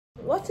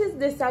What is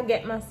this I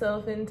get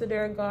myself into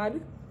there, God?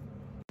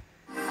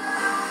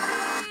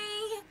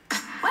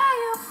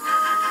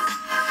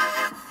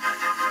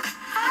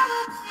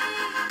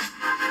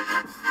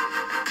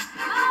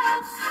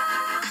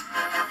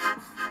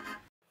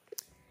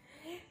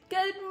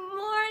 Good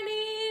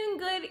morning,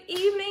 good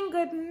evening,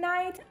 good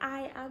night.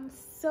 I am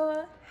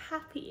so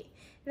happy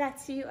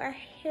that you are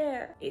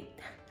here. It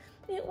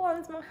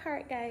warms my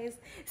heart, guys.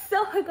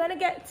 So we're gonna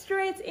get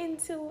straight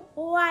into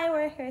why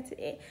we're here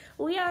today.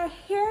 We are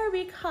here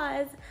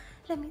because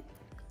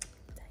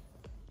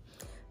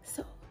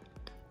so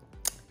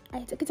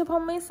I took it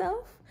upon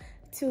myself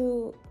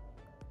to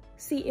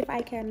see if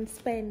I can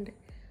spend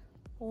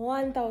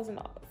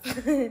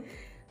 $1,000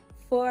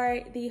 for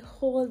the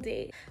whole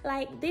day.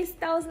 Like this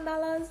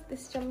 $1,000,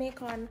 this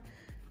Jamaican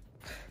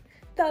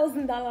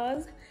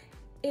 $1,000,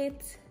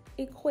 it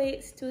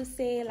equates to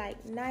say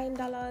like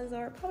 $9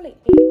 or probably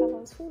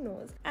 $8, who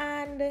knows.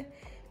 And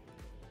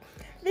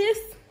this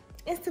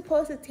is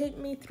supposed to take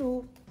me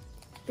through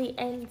the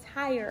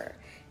entire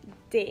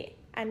day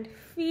and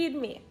feed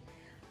me.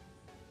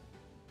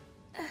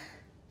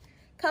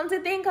 Come to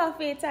think of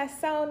it, I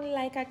sound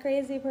like a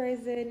crazy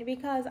person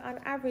because on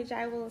average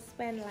I will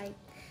spend like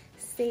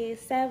say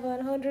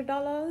 $700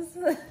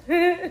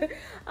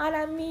 on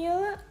a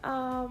meal.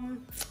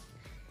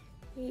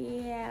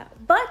 Yeah,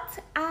 but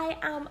I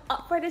am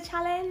up for the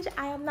challenge.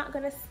 I am not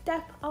gonna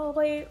step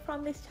away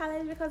from this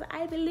challenge because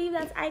I believe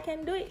that I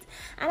can do it,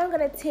 and I'm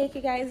gonna take you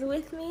guys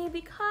with me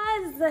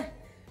because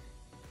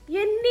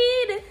you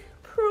need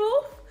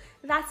proof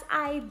that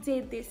I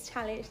did this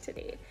challenge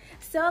today.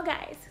 So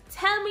guys,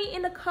 tell me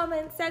in the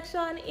comment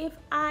section if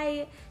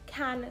I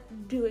can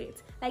do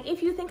it. Like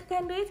if you think I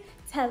can do it,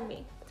 tell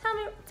me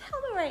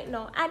right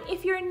now. And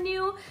if you're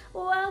new,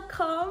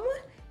 welcome.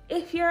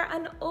 If you're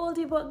an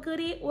oldie but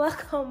goodie,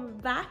 welcome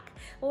back.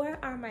 Where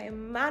are my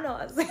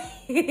manners?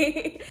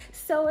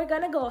 So we're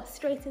gonna go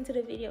straight into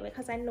the video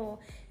because I know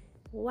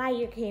why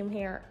you came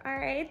here. All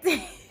right.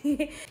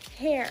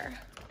 Here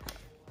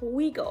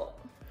we go.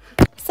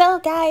 So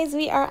guys,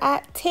 we are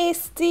at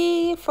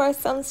Tasty. For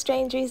some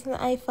strange reason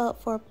I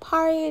felt for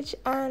porridge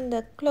and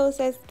the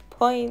closest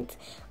point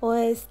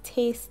was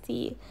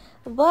Tasty,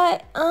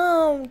 but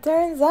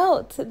turns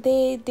out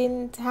they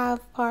didn't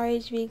have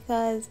porridge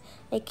because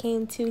it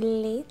came too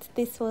late.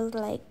 This was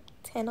like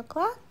 10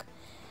 o'clock.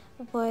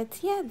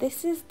 But yeah,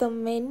 this is the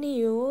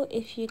menu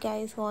if you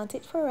guys want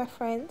it for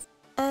reference.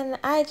 And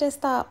I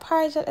just thought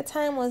porridge at the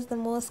time was the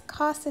most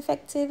cost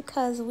effective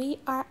because we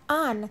are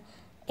on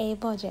a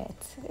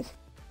budget.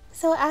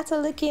 So after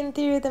looking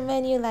through the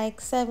menu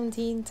like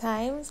 17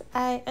 times,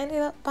 I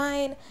ended up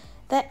buying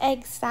the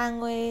egg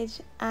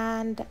sandwich,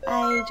 and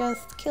I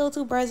just killed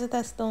two birds with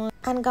a stone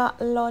and got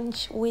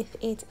lunch with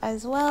it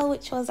as well,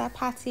 which was a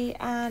patty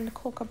and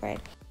cocoa bread.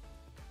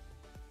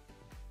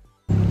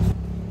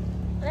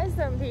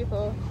 Listen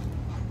people,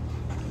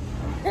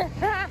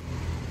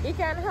 you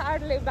can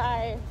hardly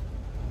buy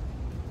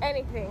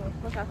anything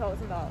with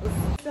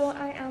 $1,000. So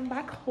I am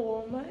back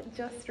home,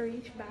 just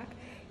reached back.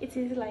 It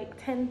is like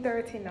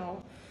 10:30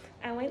 now.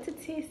 I went to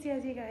Tasty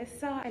as you guys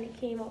saw, and it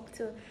came up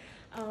to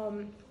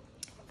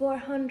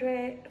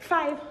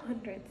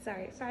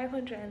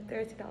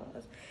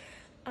 $530.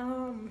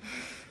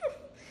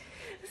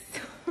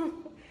 So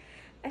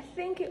I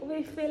think it will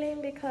be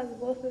filling because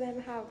both of them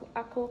have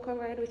a cocoa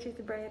bread, which is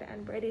bread,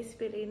 and bread is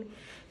filling.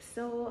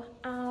 So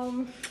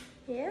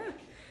yeah,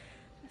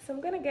 so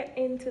I'm gonna get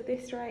into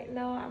this right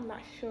now. I'm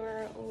not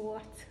sure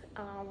what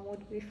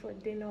would be for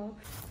dinner.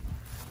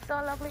 So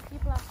lovely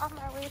people, I'm on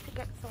my way to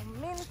get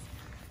some mint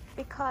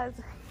because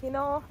you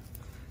know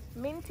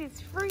mint is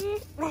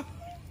free.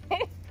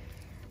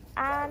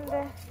 And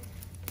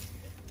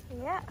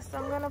yeah, so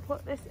I'm gonna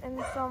put this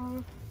in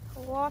some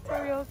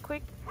water real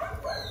quick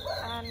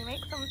and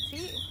make some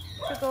tea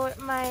to go with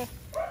my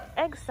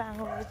egg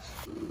sandwich.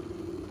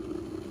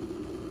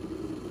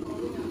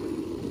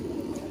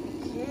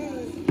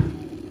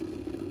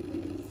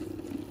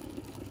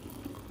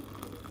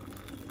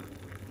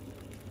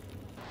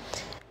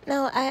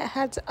 Now I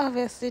had to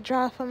obviously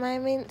draw for my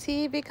mint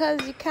tea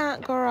because you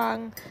can't go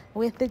wrong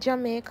with the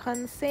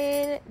Jamaican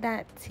saying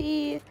that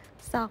tea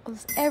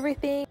solves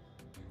everything.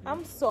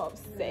 I'm so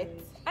upset.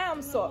 I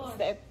am so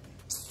upset.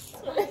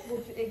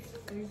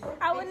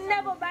 I would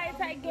never buy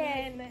it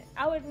again.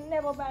 I would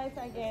never buy it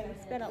again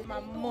and spend up my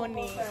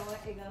money.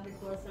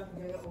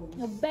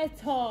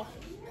 Better.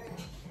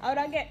 I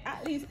would get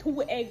at least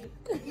 2 eggs.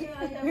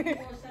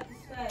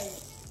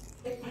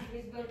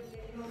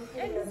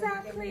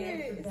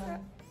 Exactly.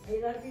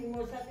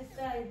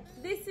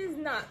 This is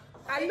not.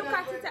 I look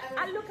at it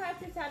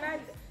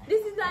and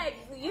this is like,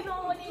 you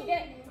know when you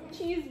get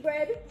cheese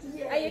bread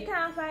and you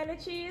can't find the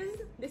cheese?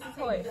 This is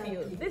how it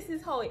feels. This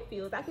is how it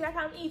feels. I feel like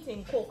I'm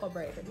eating cocoa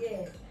bread.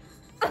 Yeah.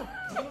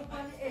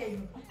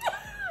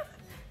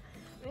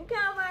 You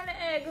can't find the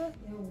egg.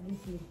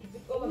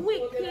 Wicked.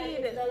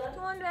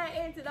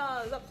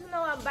 $280. Up to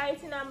now I'm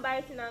biting and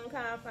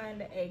can't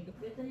find the egg.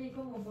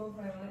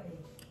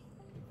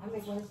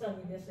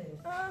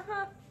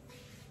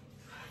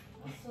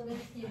 So they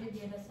stay the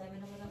day that's why I'm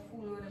gonna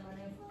fool them and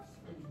them.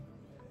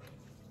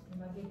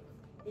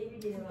 Every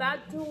day. Bad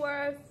to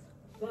worse.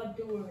 Bad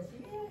to worse.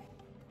 Yeah.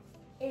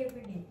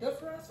 Every day.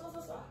 That's what I saw.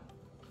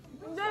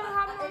 Don't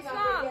have no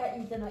snack.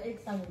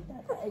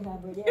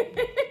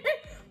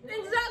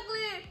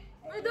 Exactly.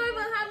 We don't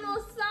even have no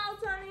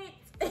salt on it.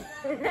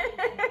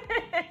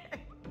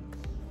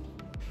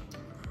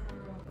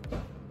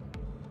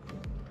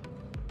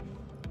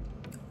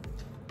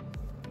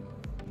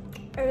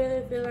 I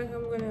really feel like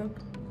I'm gonna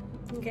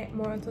get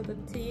more into the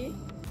tea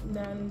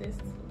than this.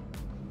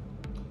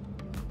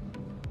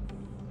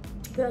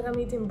 I feel like I'm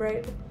eating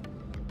bread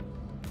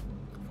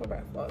for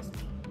breakfast.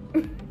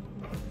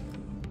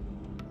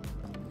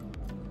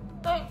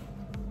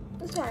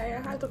 Sorry,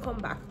 I had to come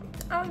back.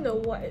 I don't know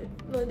what it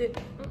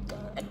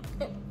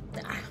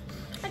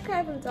I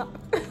can't even talk.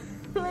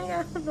 Like,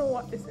 I don't know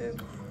what this is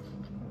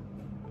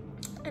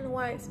and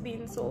why it's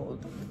being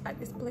sold at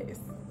this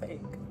place.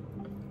 Like,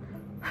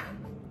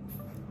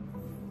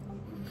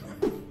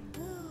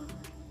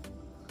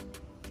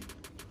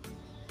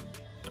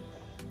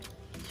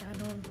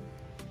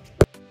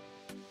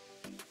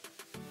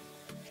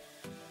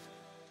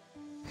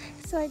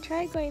 so I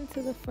tried going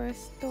to the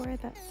first store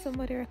that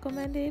somebody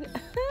recommended.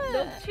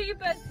 The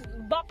cheapest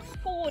box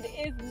food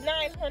is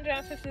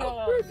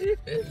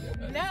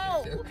 $950.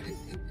 No.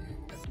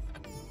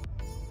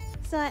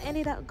 So I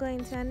ended up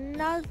going to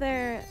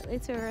another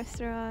little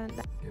restaurant.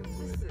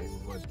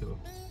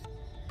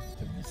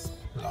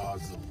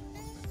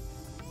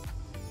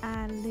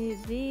 And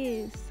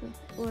this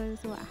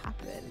was what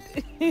happened.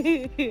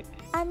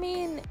 I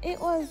mean, it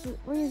was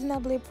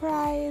reasonably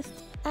priced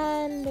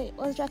and it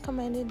was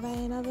recommended by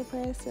another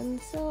person,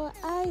 so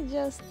I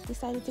just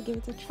decided to give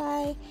it a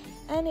try,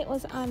 and it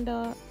was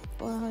under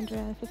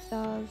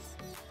 $450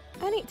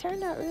 and it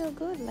turned out real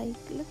good. Like,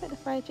 look at the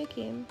fried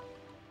chicken.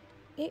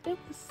 It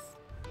looks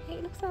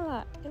a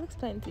lot. It looks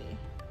plenty.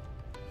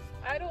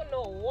 I don't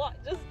know what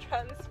just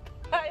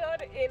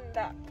transpired in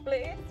that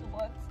place,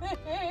 but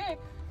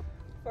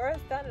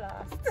first and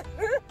last.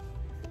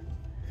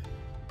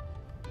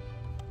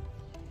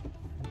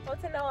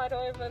 Until now, I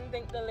don't even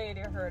think the lady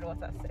heard what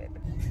I said.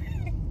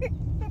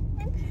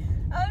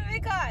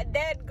 I'm got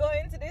dead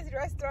going to this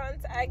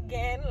restaurant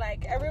again.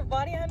 Like,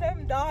 everybody and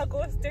them dog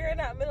was staring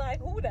at me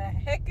like, who the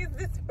heck is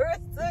this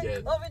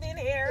person coming in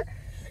here?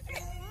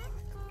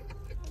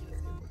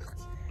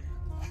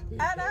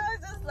 And I was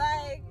just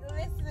like,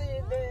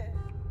 listen,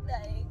 like,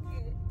 I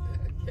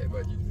can't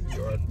imagine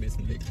you're at this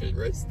big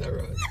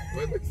restaurant.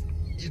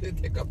 You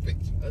didn't take a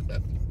picture of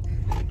that.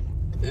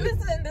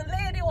 Listen, the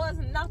lady was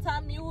not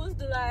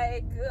amused.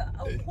 Like,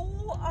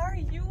 who are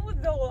you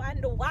though,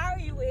 and why are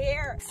you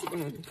here?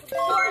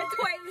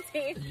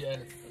 420.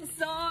 Yes.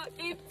 So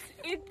it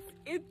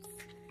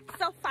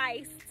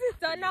sufficed.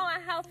 So now I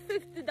have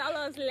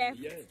 $50 left.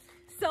 Yes.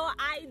 So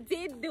I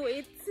did do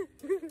it.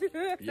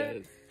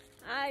 Yes.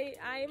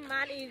 I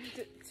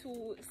managed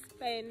to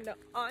spend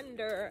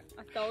under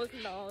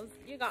 $1,000.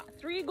 You got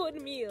 3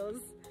 good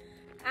meals,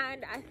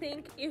 and I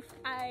think if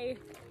I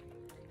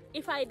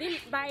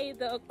didn't buy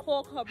the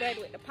cocoa bread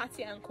with the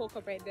patty and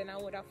cocoa bread, then I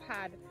would have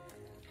had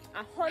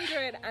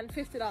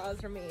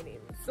 $150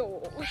 remaining.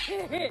 So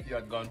if you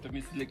had gone to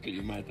Miss Lickle,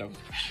 you might have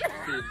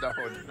saved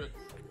 $100.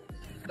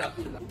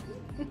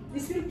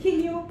 This will kill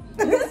you.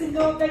 This is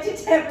no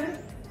vegetable.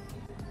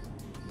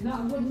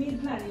 Not good meal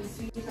planning,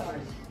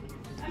 sweetheart.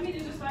 I mean,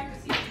 it's just like to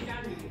see if you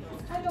can really know.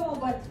 I know,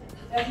 but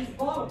that is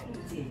ball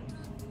eating.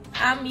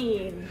 I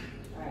mean,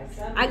 Alright,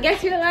 so I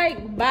guess you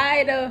like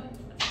buy the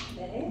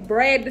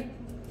bread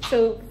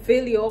to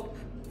fill you up.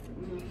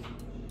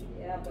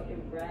 Yeah, but the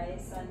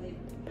rice and the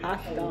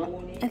Pasta.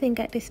 I think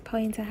at this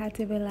point I had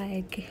to be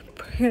like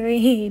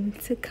praying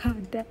to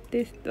God that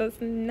this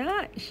does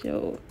not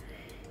show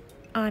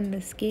on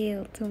the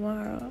scale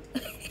tomorrow.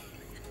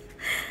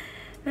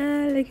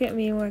 Look at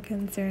me more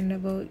concerned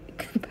about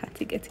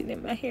patty getting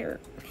in my hair.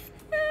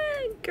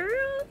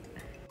 Girl,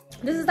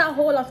 this is a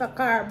whole lot of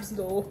carbs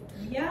though.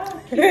 Yeah. So,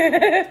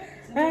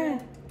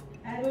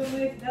 I don't know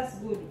if that's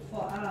good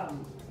for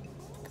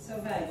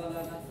survival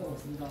on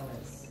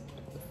 $1,000.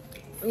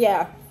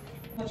 Yeah.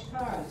 Much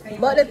carbs.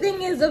 But the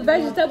thing is, the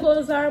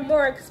vegetables are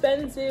more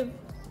expensive.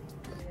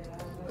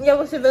 Yeah,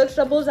 but the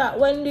vegetables at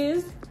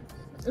Wendy's,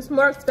 it's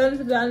more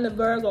expensive than the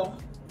burger.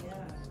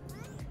 Yeah,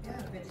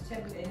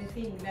 vegetable,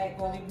 anything like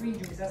all the green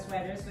juice, that's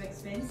why they're so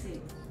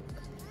expensive.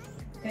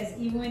 Because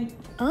even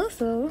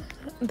Also,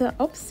 the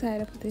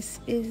upside of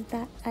this is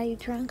that I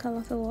drank a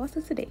lot of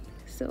water today,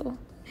 so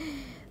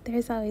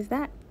there's always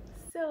that.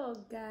 So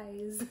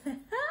guys,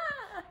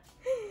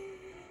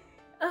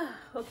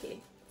 okay,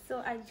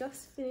 so I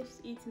just finished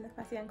eating the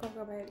patty and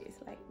cocoa bread. It's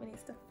like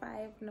minutes to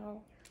 5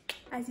 now.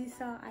 As you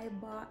saw, I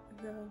bought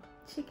the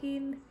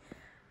chicken.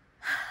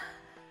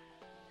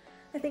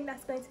 I think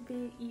that's going to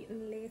be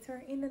eaten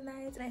later in the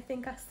night, and I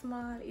think a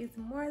small is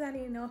more than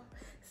enough,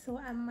 so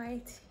I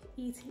might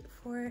eat it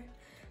for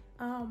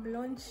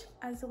lunch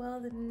as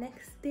well the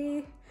next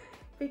day,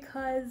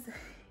 because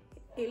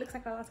it looks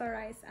like a lot of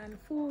rice and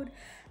food,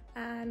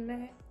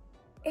 and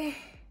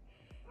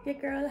the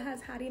girl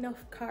has had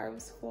enough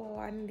carbs for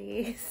one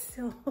day.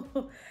 So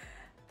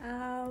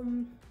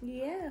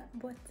yeah,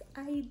 but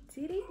I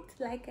did it.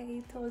 Like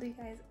I told you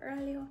guys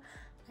earlier,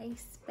 I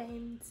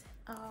spent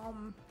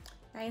 $950,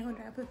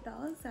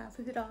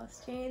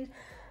 $50 change.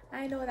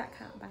 I know that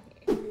can't buy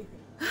everything.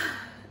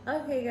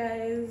 Okay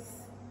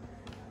guys,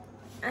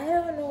 I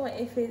don't know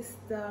if it's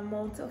the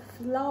amount of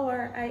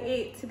flour I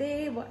ate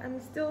today, but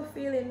I'm still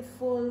feeling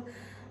full,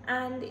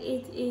 and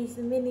it is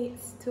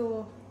minutes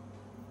to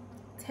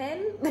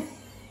 10.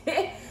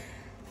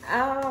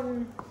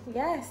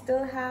 Yeah, I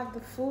still have the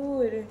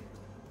food.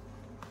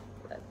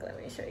 Look, let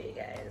me show you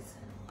guys.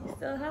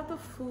 Still have the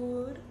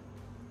food,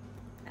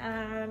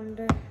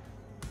 and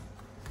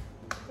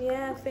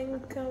yeah, I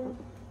think I'm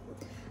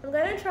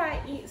gonna try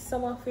and eat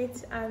some of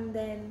it and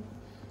then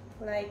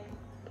like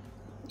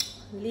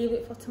leave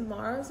it for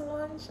tomorrow's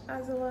lunch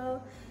as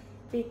well,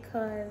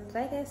 because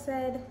like I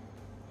said,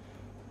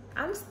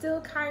 I'm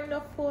still kind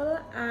of full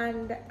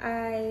and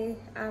I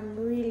am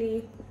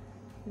really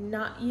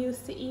not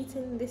used to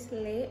eating this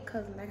late,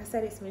 because like I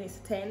said, it's minutes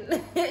to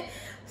 10.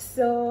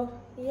 So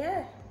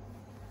yeah.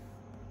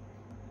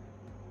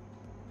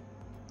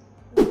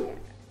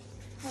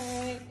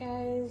 Alright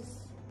guys,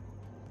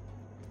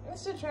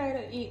 let's just try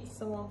to eat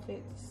some of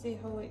it, see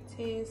how it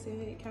tastes, if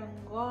it can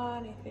go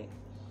on, if it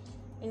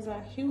is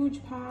a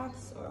huge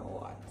pass or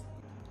what.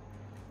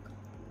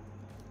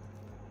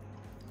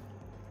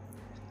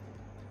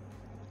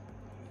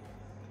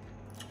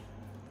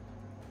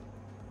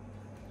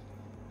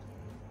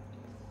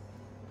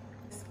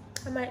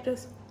 I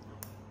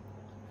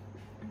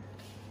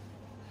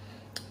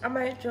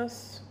might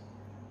just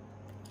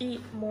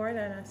eat more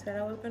than I said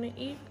I was gonna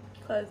eat,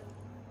 because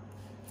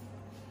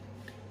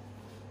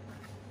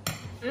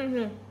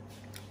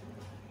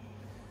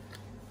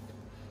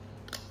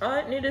all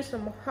I need is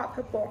some hot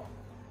pepper,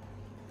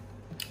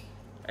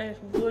 and it's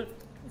good.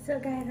 So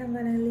guys, I'm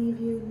gonna leave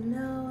you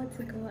now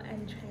to go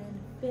and try and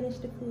finish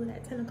the food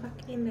at 10 o'clock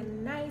in the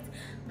night.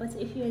 But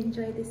if you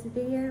enjoyed this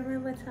video,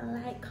 remember to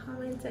like,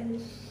 comment,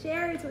 and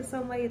share it with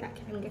somebody that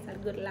can get a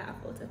good laugh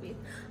out of it.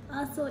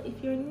 Also,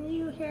 if you're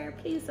new here,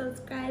 please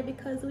subscribe,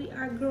 because we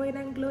are growing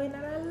and glowing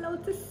and I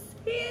love to see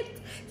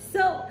it.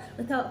 So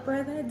without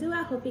further ado,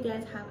 I hope you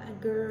guys have a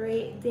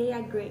great day,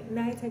 a great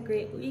night, a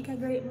great week, a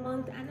great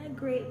month, and a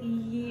great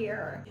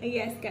year. And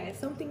yes guys,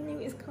 something new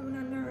is coming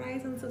on the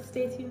horizon, so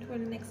stay tuned for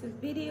the next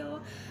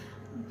video.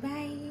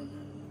 Bye.